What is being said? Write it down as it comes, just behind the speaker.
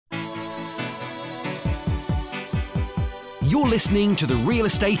You're listening to the Real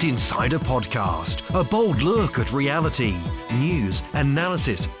Estate Insider Podcast, a bold look at reality, news,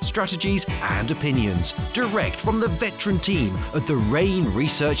 analysis, strategies, and opinions, direct from the veteran team at the REI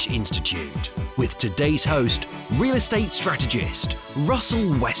Research Institute. With today's host, real estate strategist,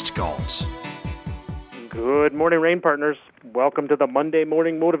 Russell Westcott. Good morning, REI partners. Welcome to the Monday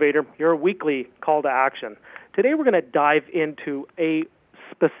Morning Motivator, your weekly call to action. Today we're going to dive into a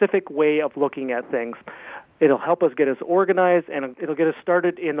specific way of looking at things. It'll help us get us organized, and it'll get us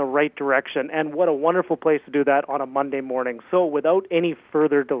started in the right direction. And what a wonderful place to do that on a Monday morning. So without any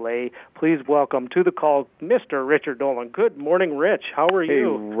further delay, please welcome to the call Mr. Richard Dolan. Good morning, Rich. How are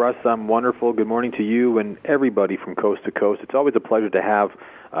you? Hey, Russ, I'm wonderful. Good morning to you and everybody from coast to coast. It's always a pleasure to have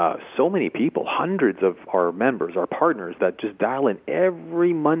so many people, hundreds of our members, our partners, that just dial in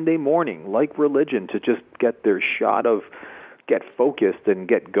every Monday morning, like religion, to just get their shot of get focused and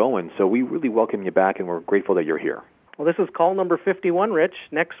get going. So we really welcome you back, and we're grateful that you're here. Well, this is call number 51, Rich.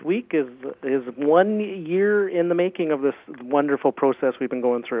 Next week is 1 year in the making of this wonderful process we've been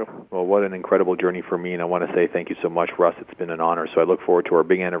going through. Well, what an incredible journey for me, and I want to say thank you so much, Russ. It's been an honor. So I look forward to our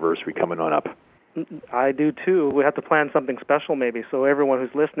big anniversary coming on up. I do too. We have to plan something special maybe. So everyone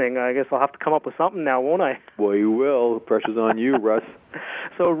who's listening, I guess I'll have to come up with something now, won't I? Well, you will. The pressure's on you, Russ.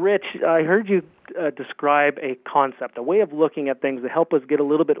 So, Rich, I heard you describe a concept, a way of looking at things to help us get a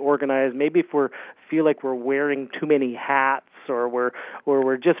little bit organized. Maybe if we feel like we're wearing too many hats, or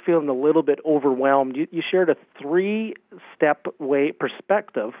we're just feeling a little bit overwhelmed. You shared a 3-step way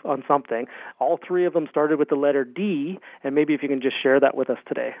perspective on something. All 3 of them started with the letter D, and maybe if you can just share that with us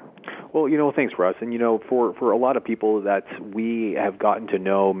today. Well, thanks, Russ. And, for a lot of people that we have gotten to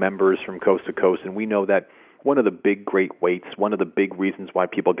know members from coast to coast, and we know that one of the big great weights, one of the big reasons why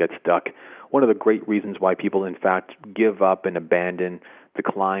people get stuck, one of the great reasons why people, in fact, give up and abandon the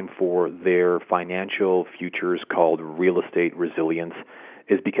climb for their financial futures called real estate resilience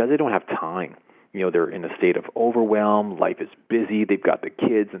is because they don't have time. They're in a state of overwhelm. Life is busy. They've got the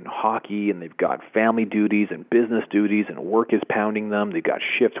kids and hockey, and they've got family duties and business duties, and work is pounding them. They've got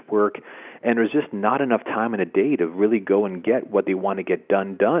shift work, and there's just not enough time in a day to really go and get what they want to get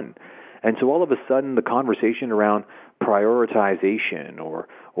done. And so all of a sudden, the conversation around prioritization or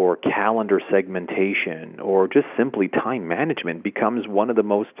calendar segmentation or just simply time management becomes one of the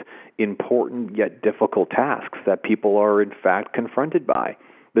most important yet difficult tasks that people are, in fact, confronted by.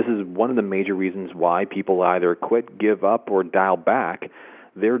 This is one of the major reasons why people either quit, give up, or dial back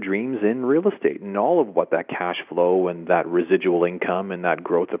their dreams in real estate and all of what that cash flow and that residual income and that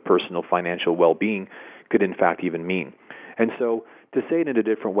growth of personal financial well-being could, in fact, even mean. And so, to say it in a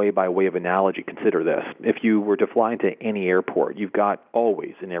different way, by way of analogy, consider this. If you were to fly into any airport, you've got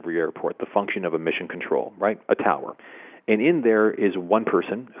always in every airport the function of a mission control, right? A tower. And in there is one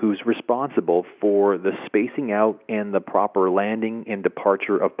person who's responsible for the spacing out and the proper landing and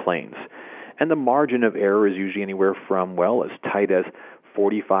departure of planes. And the margin of error is usually anywhere from, as tight as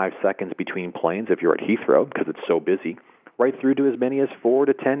 45 seconds between planes if you're at Heathrow because it's so busy, right through to as many as 4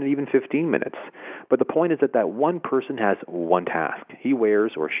 to 10 and even 15 minutes. But the point is that one person has one task. He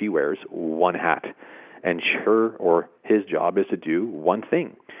wears or she wears one hat. And her or his job is to do one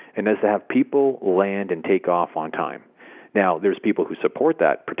thing, and that's to have people land and take off on time. Now, there's people who support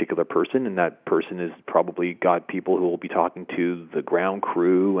that particular person, and that person has probably got people who will be talking to the ground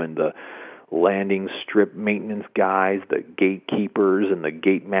crew and the landing strip maintenance guys, the gatekeepers and the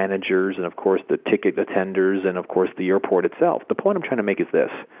gate managers, and of course the ticket attenders, and of course the airport itself. The point I'm trying to make is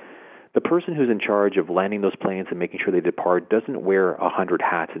this. The person who's in charge of landing those planes and making sure they depart doesn't wear 100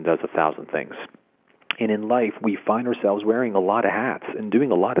 hats and does 1,000 things. And in life, we find ourselves wearing a lot of hats and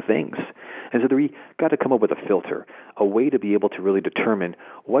doing a lot of things. And so we got to come up with a filter, a way to be able to really determine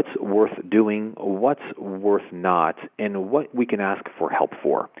what's worth doing, what's worth not, and what we can ask for help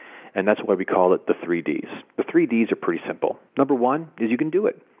for. And that's why we call it the 3 Ds. The 3 Ds are pretty simple. Number 1 is you can do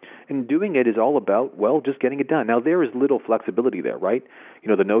it. And doing it is all about, just getting it done. Now, there is little flexibility there, right?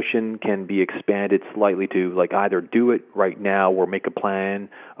 The notion can be expanded slightly to either do it right now or make a plan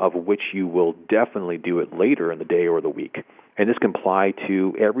of which you will definitely do it later in the day or the week. And this can apply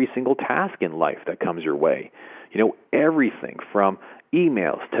to every single task in life that comes your way. Everything from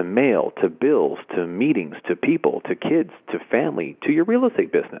emails to mail to bills to meetings to people to kids to family to your real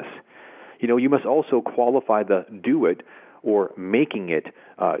estate business. You must also qualify the do it or making it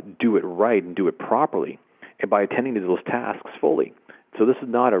do it right and do it properly, and by attending to those tasks fully. So this is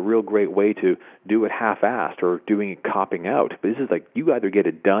not a real great way to do it half-assed or doing it copping out. But this is you either get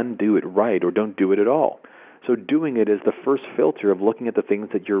it done, do it right, or don't do it at all. So doing it is the first filter of looking at the things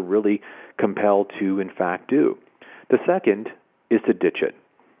that you're really compelled to, in fact, do. The second is to ditch it.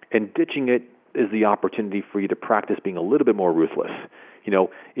 And ditching it is the opportunity for you to practice being a little bit more ruthless.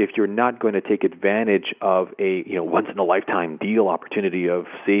 If you're not going to take advantage of a once-in-a-lifetime deal opportunity of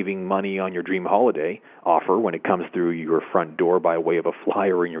saving money on your dream holiday offer when it comes through your front door by way of a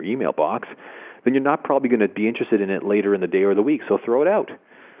flyer in your email box, then you're not probably going to be interested in it later in the day or the week, so throw it out.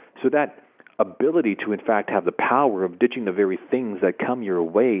 So that ability to, in fact, have the power of ditching the very things that come your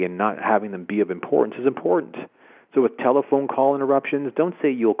way and not having them be of importance is important. So with telephone call interruptions, don't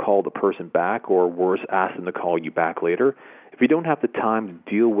say you'll call the person back, or worse, ask them to call you back later. If you don't have the time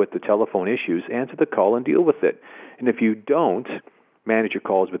to deal with the telephone issues, answer the call and deal with it. And if you don't, manage your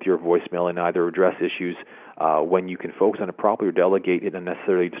calls with your voicemail and either address issues when you can focus on it properly or delegate in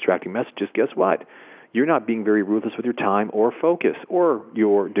unnecessarily distracting messages. Guess what? You're not being very ruthless with your time or focus or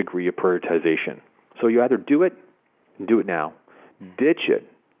your degree of prioritization. So you either do it, and do it now, ditch it,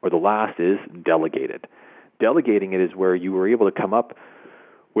 or the last is delegate it. Delegating it is where you were able to come up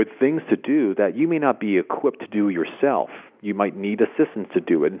with things to do that you may not be equipped to do yourself. You might need assistance to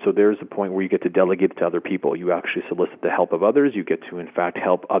do it. And so there's a point where you get to delegate it to other people. You actually solicit the help of others. You get to, in fact,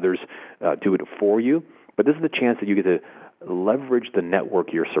 help others do it for you. But this is the chance that you get to leverage the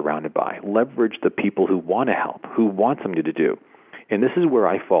network you're surrounded by, leverage the people who want to help, who want something to do. And this is where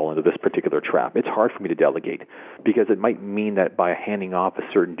I fall into this particular trap. It's hard for me to delegate because it might mean that by handing off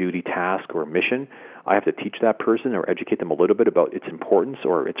a certain duty, task, or mission, I have to teach that person or educate them a little bit about its importance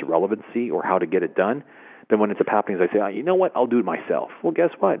or its relevancy or how to get it done. Then when it's happening, I say, you know what, I'll do it myself. Well,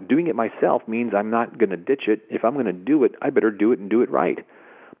 guess what? Doing it myself means I'm not going to ditch it. If I'm going to do it, I better do it and do it right.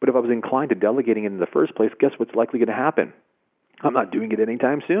 But if I was inclined to delegating it in the first place, guess what's likely going to happen? I'm not doing it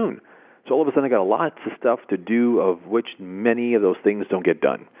anytime soon. So all of a sudden I got lots of stuff to do, of which many of those things don't get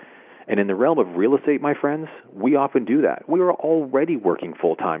done. And in the realm of real estate, my friends, we often do that. We are already working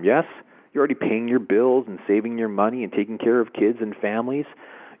full-time, yes? You're already paying your bills and saving your money and taking care of kids and families.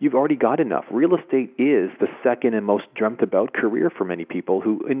 You've already got enough. Real estate is the second and most dreamt about career for many people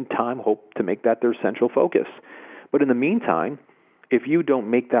who in time hope to make that their central focus. But in the meantime, if you don't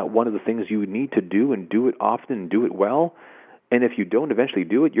make that one of the things you need to do and do it often and do it well, and if you don't eventually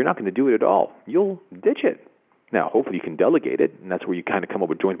do it, you're not going to do it at all. You'll ditch it. Now, hopefully you can delegate it, and that's where you kind of come up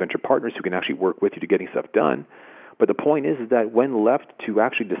with joint venture partners who can actually work with you to getting stuff done. But the point is that when left to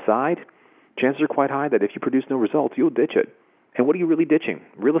actually decide, chances are quite high that if you produce no results, you'll ditch it. And what are you really ditching?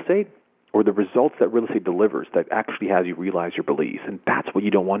 Real estate or the results that real estate delivers that actually has you realize your beliefs? And that's what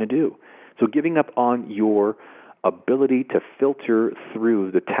you don't want to do. So giving up on your ability to filter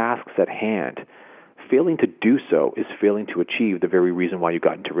through the tasks at hand, failing to do so is failing to achieve the very reason why you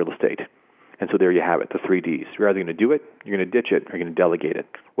got into real estate. And so there you have it, the 3 Ds. You're either going to do it, you're going to ditch it, or you're going to delegate it.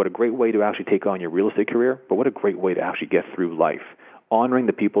 What a great way to actually take on your real estate career, but what a great way to actually get through life. Honoring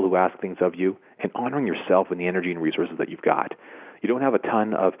the people who ask things of you and honoring yourself and the energy and resources that you've got. You don't have a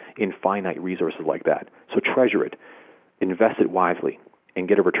ton of infinite resources like that. So treasure it, invest it wisely, and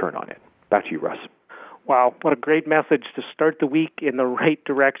get a return on it. Back to you, Russ. Wow, what a great message to start the week in the right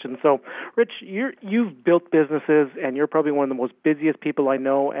direction. So, Rich, you've built businesses, and you're probably one of the most busiest people I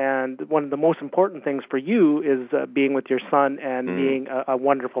know, and one of the most important things for you is being with your son and being a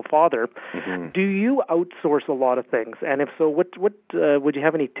wonderful father. Mm-hmm. Do you outsource a lot of things? And if so, what would you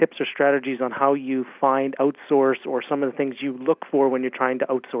have any tips or strategies on how you find outsource or some of the things you look for when you're trying to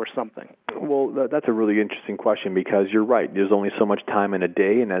outsource something? Well, that's a really interesting question because you're right. There's only so much time in a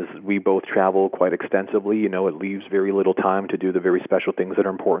day, and as we both travel quite extensively, it leaves very little time to do the very special things that are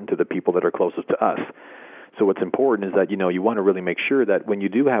important to the people that are closest to us. So what's important is that, you want to really make sure that when you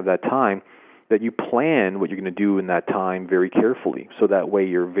do have that time, that you plan what you're going to do in that time very carefully. So that way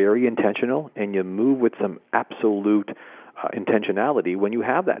you're very intentional and you move with some absolute intentionality when you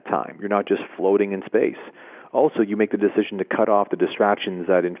have that time. You're not just floating in space. Also, you make the decision to cut off the distractions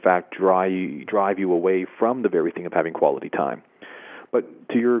that, in fact, drive you away from the very thing of having quality time. But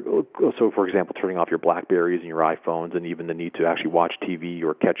so for example, turning off your BlackBerries and your iPhones and even the need to actually watch TV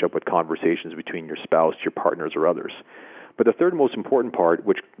or catch up with conversations between your spouse, your partners, or others. But the third most important part,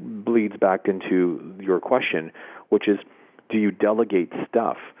 which bleeds back into your question, which is, do you delegate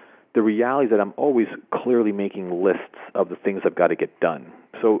stuff? The reality is that I'm always clearly making lists of the things I've got to get done.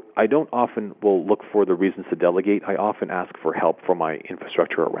 So I don't often will look for the reasons to delegate. I often ask for help from my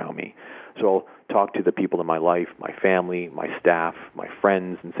infrastructure around me. So I'll talk to the people in my life, my family, my staff, my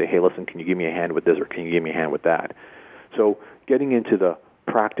friends, and say, hey, listen, can you give me a hand with this or can you give me a hand with that? So getting into the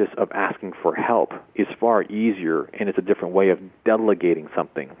practice of asking for help is far easier, and it's a different way of delegating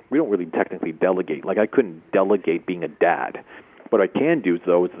something. We don't really technically delegate. Like I couldn't delegate being a dad. What I can do,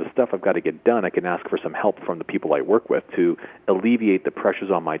 though, is the stuff I've got to get done, I can ask for some help from the people I work with to alleviate the pressures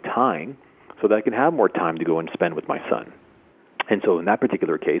on my time so that I can have more time to go and spend with my son. And so in that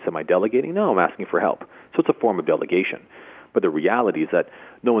particular case, am I delegating? No, I'm asking for help. So it's a form of delegation. But the reality is that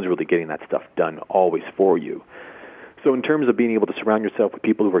no one's really getting that stuff done always for you. So in terms of being able to surround yourself with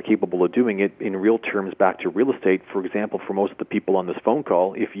people who are capable of doing it, in real terms, back to real estate, for example, for most of the people on this phone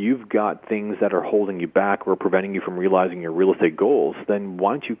call, if you've got things that are holding you back or preventing you from realizing your real estate goals, then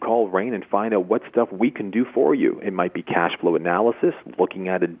why don't you call Rain and find out what stuff we can do for you? It might be cash flow analysis, looking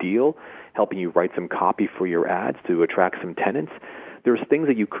at a deal, helping you write some copy for your ads to attract some tenants. There's things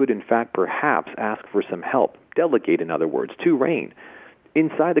that you could, in fact, perhaps ask for some help, delegate, in other words, to Rain,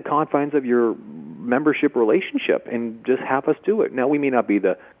 inside the confines of your membership relationship, and just have us do it. Now, we may not be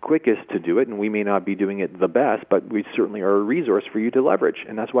the quickest to do it, and we may not be doing it the best, but we certainly are a resource for you to leverage,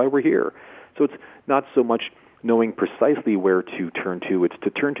 and that's why we're here. So it's not so much knowing precisely where to turn to, it's to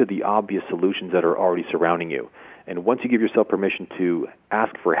turn to the obvious solutions that are already surrounding you. And once you give yourself permission to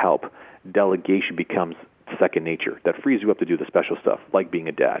ask for help, delegation becomes second nature. That frees you up to do the special stuff, like being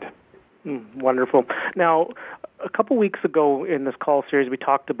a dad. Wonderful. Now, a couple weeks ago in this call series, we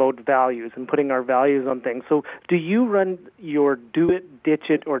talked about values and putting our values on things. So do you run your do it,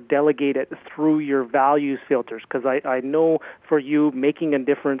 ditch it, or delegate it through your values filters? Because I know for you, making a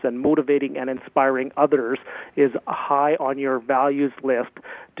difference and motivating and inspiring others is high on your values list.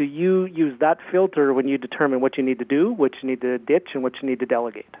 Do you use that filter when you determine what you need to do, what you need to ditch, and what you need to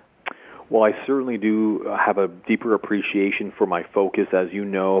delegate? Well, I certainly do have a deeper appreciation for my focus. As you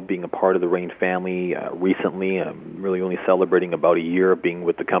know, being a part of the Rain family recently, I'm really only celebrating about a year of being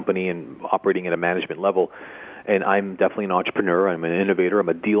with the company and operating at a management level. And I'm definitely an entrepreneur. I'm an innovator. I'm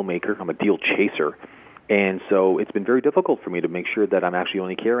a deal maker. I'm a deal chaser. And so it's been very difficult for me to make sure that I'm actually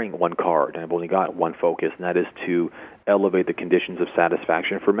only carrying one card, and I've only got one focus, and that is to elevate the conditions of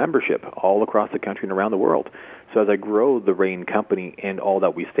satisfaction for membership all across the country and around the world. So as I grow the Rain company and all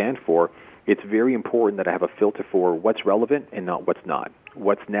that we stand for, it's very important that I have a filter for what's relevant and not what's not,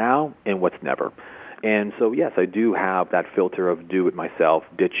 what's now and what's never. And so, yes, I do have that filter of do it myself,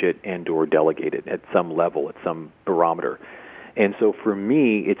 ditch it, and or delegate it at some level, at some barometer. And so for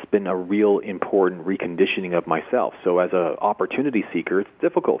me, it's been a real important reconditioning of myself. So as an opportunity seeker, it's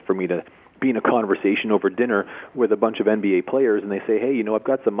difficult for me to be in a conversation over dinner with a bunch of NBA players, and they say, hey, I've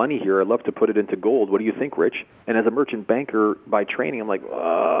got some money here. I'd love to put it into gold. What do you think, Rich? And as a merchant banker by training, I'm like,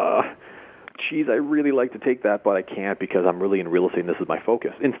 geez, I really like to take that, but I can't because I'm really in real estate and this is my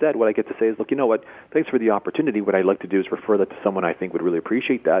focus. Instead, what I get to say is, look, you know what? Thanks for the opportunity. What I'd like to do is refer that to someone I think would really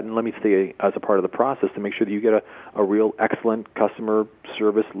appreciate that, and let me stay as a part of the process to make sure that you get a real excellent customer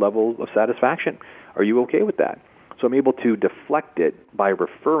service level of satisfaction. Are you okay with that? So I'm able to deflect it by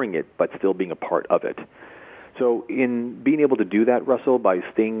referring it, but still being a part of it. So in being able to do that, Russell, by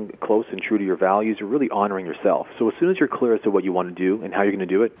staying close and true to your values, you're really honoring yourself. So as soon as you're clear as to what you want to do and how you're going to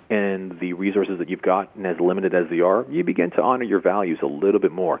do it and the resources that you've got, and as limited as they are, you begin to honor your values a little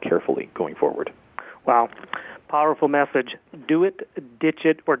bit more carefully going forward. Wow. Powerful message. Do it, ditch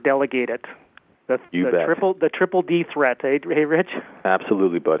it, or delegate it. The triple D threat. Hey, Rich?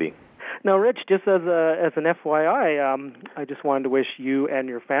 Absolutely, buddy. Now, Rich, just as an FYI, I just wanted to wish you and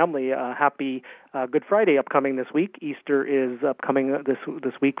your family a happy Good Friday upcoming this week. Easter is upcoming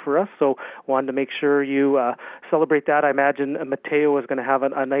this week for us, so wanted to make sure you celebrate that. I imagine Mateo is going to have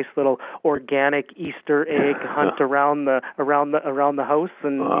a nice little organic Easter egg hunt around the house,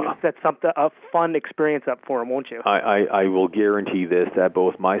 and set a fun experience up for him, won't you? I will guarantee this, that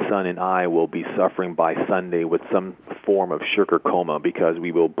both my son and I will be suffering by Sunday with some form of sugar coma because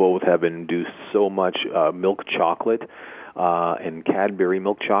we will both have induced so much milk chocolate and Cadbury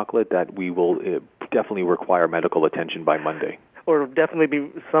milk chocolate that we will definitely require medical attention by Monday. Or definitely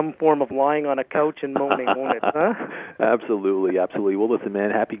be some form of lying on a couch and moaning, won't it? Huh? Absolutely, absolutely. Well, listen,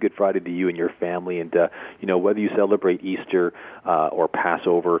 man, happy Good Friday to you and your family. And, whether you celebrate Easter or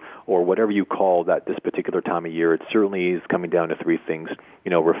Passover or whatever you call that this particular time of year, it certainly is coming down to three things.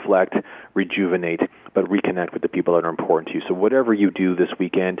 Reflect, rejuvenate, but reconnect with the people that are important to you. So whatever you do this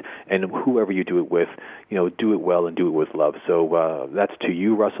weekend and whoever you do it with, do it well and do it with love. So that's to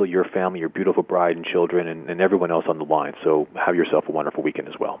you, Russell, your family, your beautiful bride and children, and everyone else on the line. So have yourself a wonderful weekend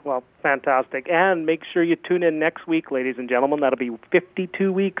as well. Well, fantastic. And make sure you tune in next week, ladies and gentlemen. That'll be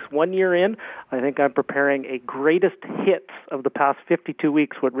 52 weeks, 1 year in. I think I'm preparing a greatest hits of the past 52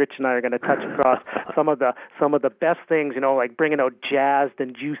 weeks, what Rich and I are going to touch across some of the best things, like bringing out jazzed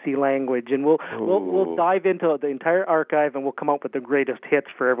and juicy language. And we'll dive into the entire archive, and we'll come up with the greatest hits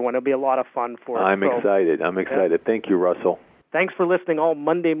for everyone. It'll be a lot of fun for us. I'm excited. Yeah. Thank you, Russell. Thanks for listening, all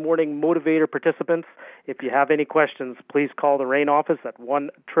Monday Morning Motivator participants. If you have any questions, please call the RAIN office at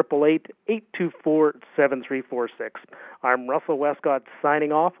 1-888-824-7346. I'm Russell Westcott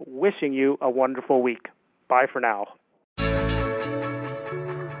signing off, wishing you a wonderful week. Bye for now.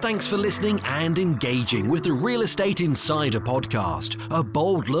 Thanks for listening and engaging with the Real Estate Insider podcast, a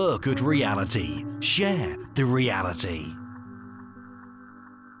bold look at reality. Share the reality.